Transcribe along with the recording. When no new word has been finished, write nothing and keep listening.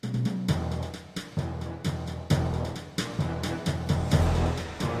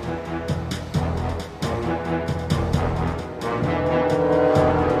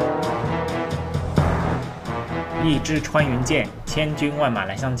支穿云箭，千军万马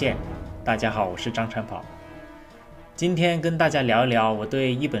来相见。大家好，我是张长跑。今天跟大家聊一聊我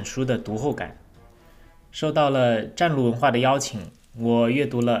对一本书的读后感。受到了战路文化的邀请，我阅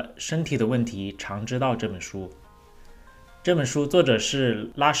读了《身体的问题常知道》这本书。这本书作者是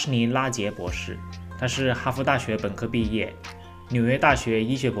拉什尼·拉杰博士，他是哈佛大学本科毕业，纽约大学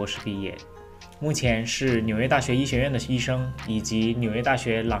医学博士毕业，目前是纽约大学医学院的医生，以及纽约大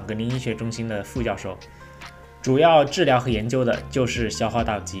学朗格尼医学中心的副教授，主要治疗和研究的就是消化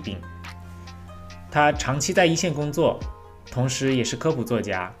道疾病。他长期在一线工作，同时也是科普作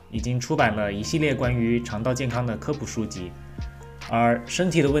家，已经出版了一系列关于肠道健康的科普书籍，而身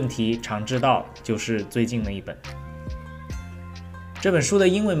体的问题常知道就是最近的一本。这本书的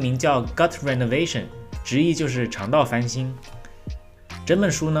英文名叫 Gut Renovation， 直译就是肠道翻新。整本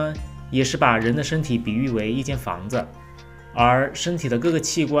书呢，也是把人的身体比喻为一间房子，而身体的各个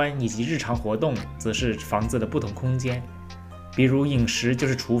器官以及日常活动则是房子的不同空间，比如饮食就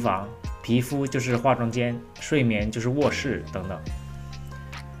是厨房，皮肤就是化妆间，睡眠就是卧室等等。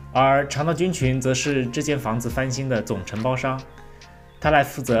而肠道菌群则是这间房子翻新的总承包商，它来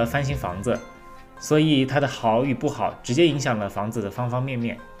负责翻新房子，所以它的好与不好直接影响了房子的方方面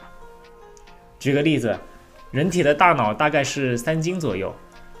面。举个例子，人体的大脑大概是3斤左右，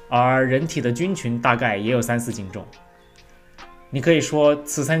而人体的菌群大概也有3-4斤重。你可以说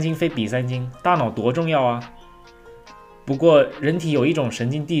此3斤非彼3斤，大脑多重要啊！不过人体有一种神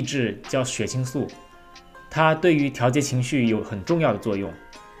经递质叫血清素，它对于调节情绪有很重要的作用。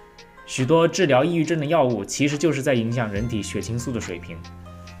许多治疗抑郁症的药物其实就是在影响人体血清素的水平。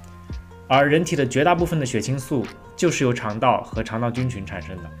而人体的绝大部分的血清素就是由肠道和肠道菌群产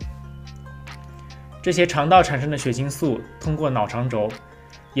生的。这些肠道产生的血清素通过脑肠轴，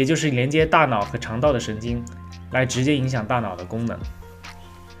也就是连接大脑和肠道的神经，来直接影响大脑的功能。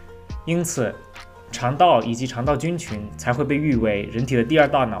因此，肠道以及肠道菌群才会被誉为人体的第2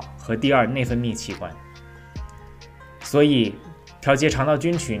大脑和第2内分泌器官。所以，调节肠道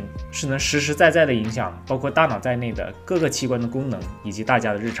菌群是能实实在在的影响包括大脑在内的各个器官的功能以及大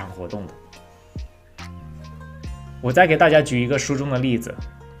家的日常活动的。我再给大家举一个书中的例子，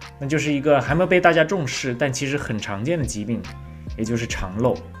那就是一个还没有被大家重视但其实很常见的疾病，也就是肠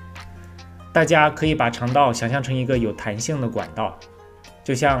漏。大家可以把肠道想象成一个有弹性的管道，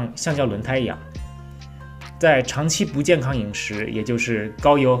就像橡胶轮胎一样。在长期不健康饮食，也就是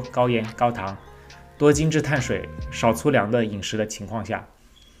高油、高盐、高糖、多精致碳水、少粗粮的饮食的情况下，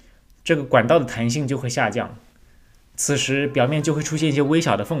这个管道的弹性就会下降，此时表面就会出现一些微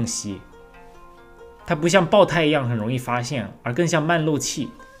小的缝隙。它不像爆胎一样很容易发现，而更像慢漏气。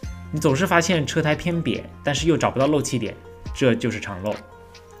你总是发现车胎偏瘪，但是又找不到漏气点，这就是肠漏。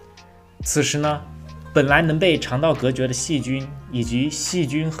此时呢，本来能被肠道隔绝的细菌以及细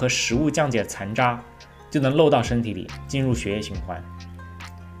菌和食物降解残渣就能漏到身体里，进入血液循环。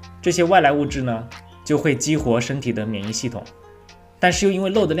这些外来物质呢，就会激活身体的免疫系统，但是又因为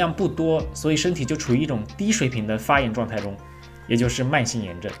漏的量不多，所以身体就处于一种低水平的发炎状态中，也就是慢性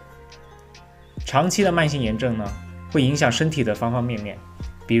炎症。长期的慢性炎症呢，会影响身体的方方面面，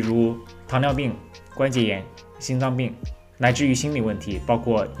比如糖尿病、关节炎、心脏病，乃至于心理问题，包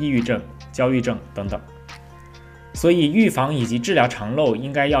括抑郁症、焦虑症等等。所以预防以及治疗肠漏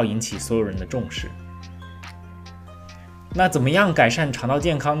应该要引起所有人的重视。那怎么样改善肠道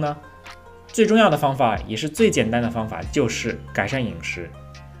健康呢？最重要的方法，也是最简单的方法，就是改善饮食。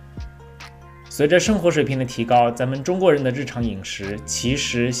随着生活水平的提高，咱们中国人的日常饮食其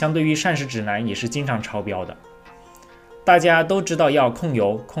实相对于膳食指南也是经常超标的。大家都知道要控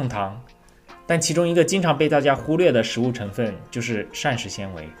油、控糖，但其中一个经常被大家忽略的食物成分就是膳食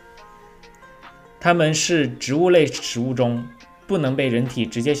纤维。它们是植物类食物中不能被人体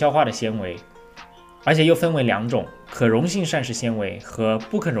直接消化的纤维，而且又分为2种，可溶性膳食纤维和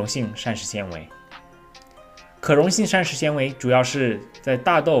不可溶性膳食纤维。可溶性膳食纤维主要是在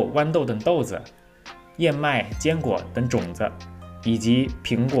大豆、豌豆等豆子、燕麦、坚果等种子，以及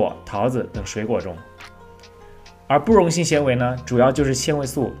苹果、桃子等水果中。而不溶性纤维呢，主要就是纤维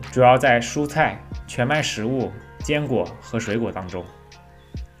素，主要在蔬菜、全麦食物、坚果和水果当中。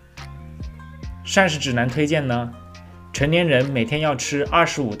膳食指南推荐呢，成年人每天要吃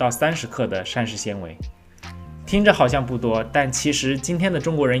25到30克的膳食纤维。听着好像不多，但其实今天的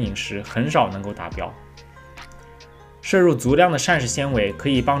中国人饮食很少能够达标。摄入足量的膳食纤维可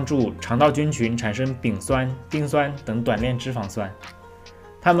以帮助肠道菌群产生丙酸、丁酸等短链脂肪酸，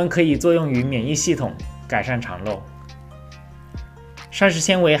它们可以作用于免疫系统，改善肠漏。膳食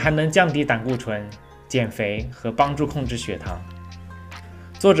纤维还能降低胆固醇、减肥和帮助控制血糖。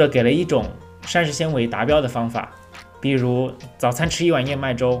作者给了一种膳食纤维达标的方法，比如早餐吃1碗燕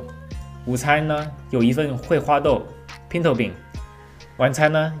麦粥，午餐呢有一份烩花豆 pinto 饼，晚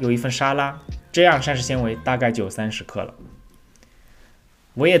餐呢有一份沙拉，这样膳食纤维大概就30克了。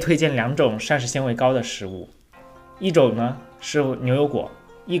我也推荐2种膳食纤维高的食物，一种呢是牛油果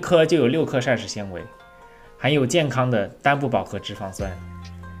，1颗就有6克膳食纤维，含有健康的单不饱和脂肪酸。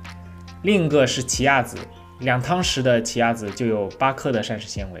另一个是奇亚籽，2汤匙的奇亚籽就有8克的膳食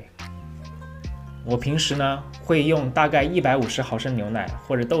纤维。我平时呢会用大概150毫升牛奶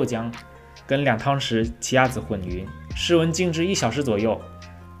或者豆浆跟2汤匙奇亚籽混匀，室温静置1小时左右，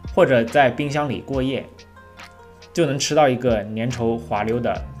或者在冰箱里过夜，就能吃到一个粘稠滑溜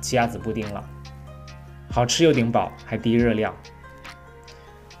的奇亚籽布丁了，好吃又顶饱，还低热量。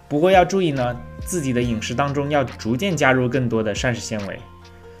不过要注意呢，自己的饮食当中要逐渐加入更多的膳食纤维，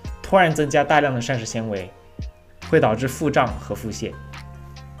突然增加大量的膳食纤维会导致腹胀和腹泻。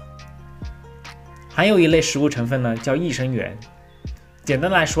还有一类食物成分呢叫益生元，简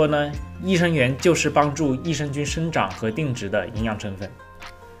单来说呢，益生元就是帮助益生菌生长和定植的营养成分，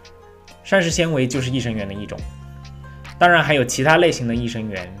膳食纤维就是益生元的一种。当然还有其他类型的益生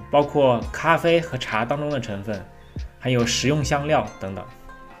元，包括咖啡和茶当中的成分，还有食用香料等等。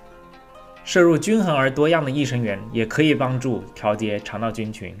摄入均衡而多样的益生元也可以帮助调节肠道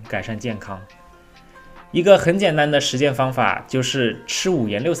菌群，改善健康。一个很简单的实践方法就是吃5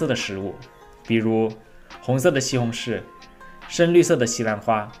颜6色的食物，比如红色的西红柿、深绿色的西兰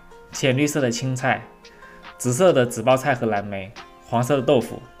花、浅绿色的青菜、紫色的紫包菜和蓝莓、黄色的豆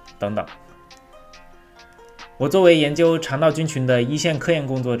腐等等。我作为研究肠道菌群的一线科研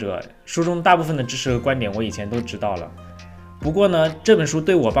工作者，书中大部分的知识和观点我以前都知道了。不过呢，这本书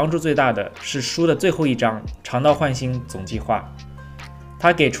对我帮助最大的是书的最后一章肠道焕新总计划。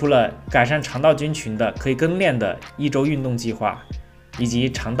它给出了改善肠道菌群的可以跟练的1周运动计划，以及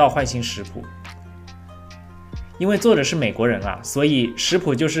肠道焕新食谱。因为作者是美国人啊，所以食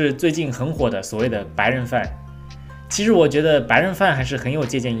谱就是最近很火的所谓的白人饭。其实我觉得白人饭还是很有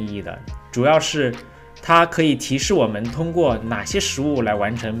借鉴意义的，主要是它可以提示我们通过哪些食物来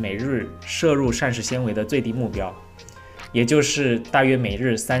完成每日摄入膳食纤维的最低目标，也就是大约每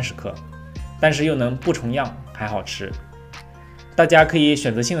日30克，但是又能不重样还好吃。大家可以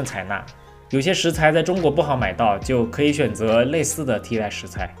选择性的采纳，有些食材在中国不好买到，就可以选择类似的替代食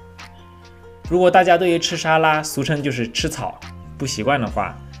材。如果大家对于吃沙拉，俗称就是吃草，不习惯的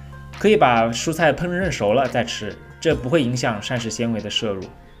话，可以把蔬菜烹饪熟了再吃，这不会影响膳食纤维的摄入。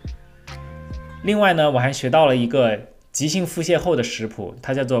另外呢，我还学到了一个急性腹泻后的食谱，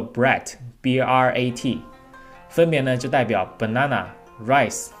它叫做 BRAT B-R-A-T， 分别呢就代表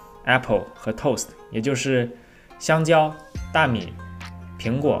banana、rice、apple 和 toast， 也就是香蕉、大米、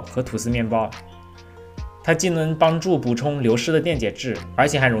苹果和吐司面包。它既能帮助补充流失的电解质，而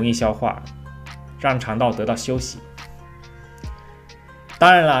且还容易消化，让肠道得到休息。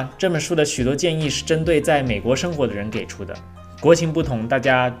当然了，这本书的许多建议是针对在美国生活的人给出的，国情不同，大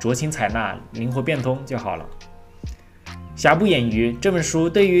家酌情采纳，灵活变通就好了。瑕不掩瑜，这本书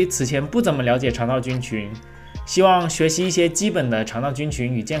对于此前不怎么了解肠道菌群，希望学习一些基本的肠道菌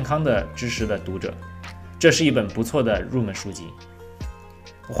群与健康的知识的读者，这是一本不错的入门书籍。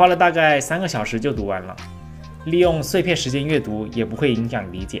我花了大概3个小时就读完了，利用碎片时间阅读也不会影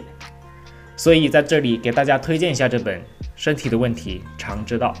响理解，所以在这里给大家推荐一下这本《身体的问题常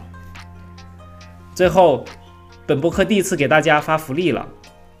知道》。最后，本播客第一次给大家发福利了，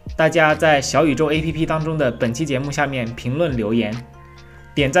大家在小宇宙 APP 当中的本期节目下面评论留言，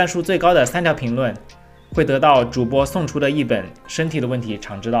点赞数最高的3条评论会得到主播送出的一本《身体的问题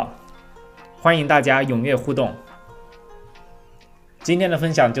常知道》，欢迎大家踊跃互动。今天的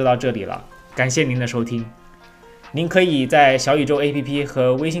分享就到这里了，感谢您的收听。您可以在小宇宙 APP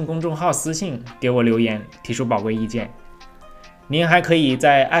和微信公众号私信给我留言，提出宝贵意见。您还可以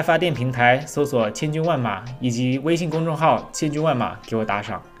在爱发电平台搜索千军万马，以及微信公众号千军万马给我打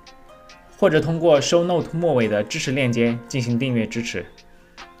赏，或者通过 show note 末尾的支持链接进行订阅支持。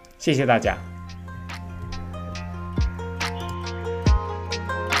谢谢大家。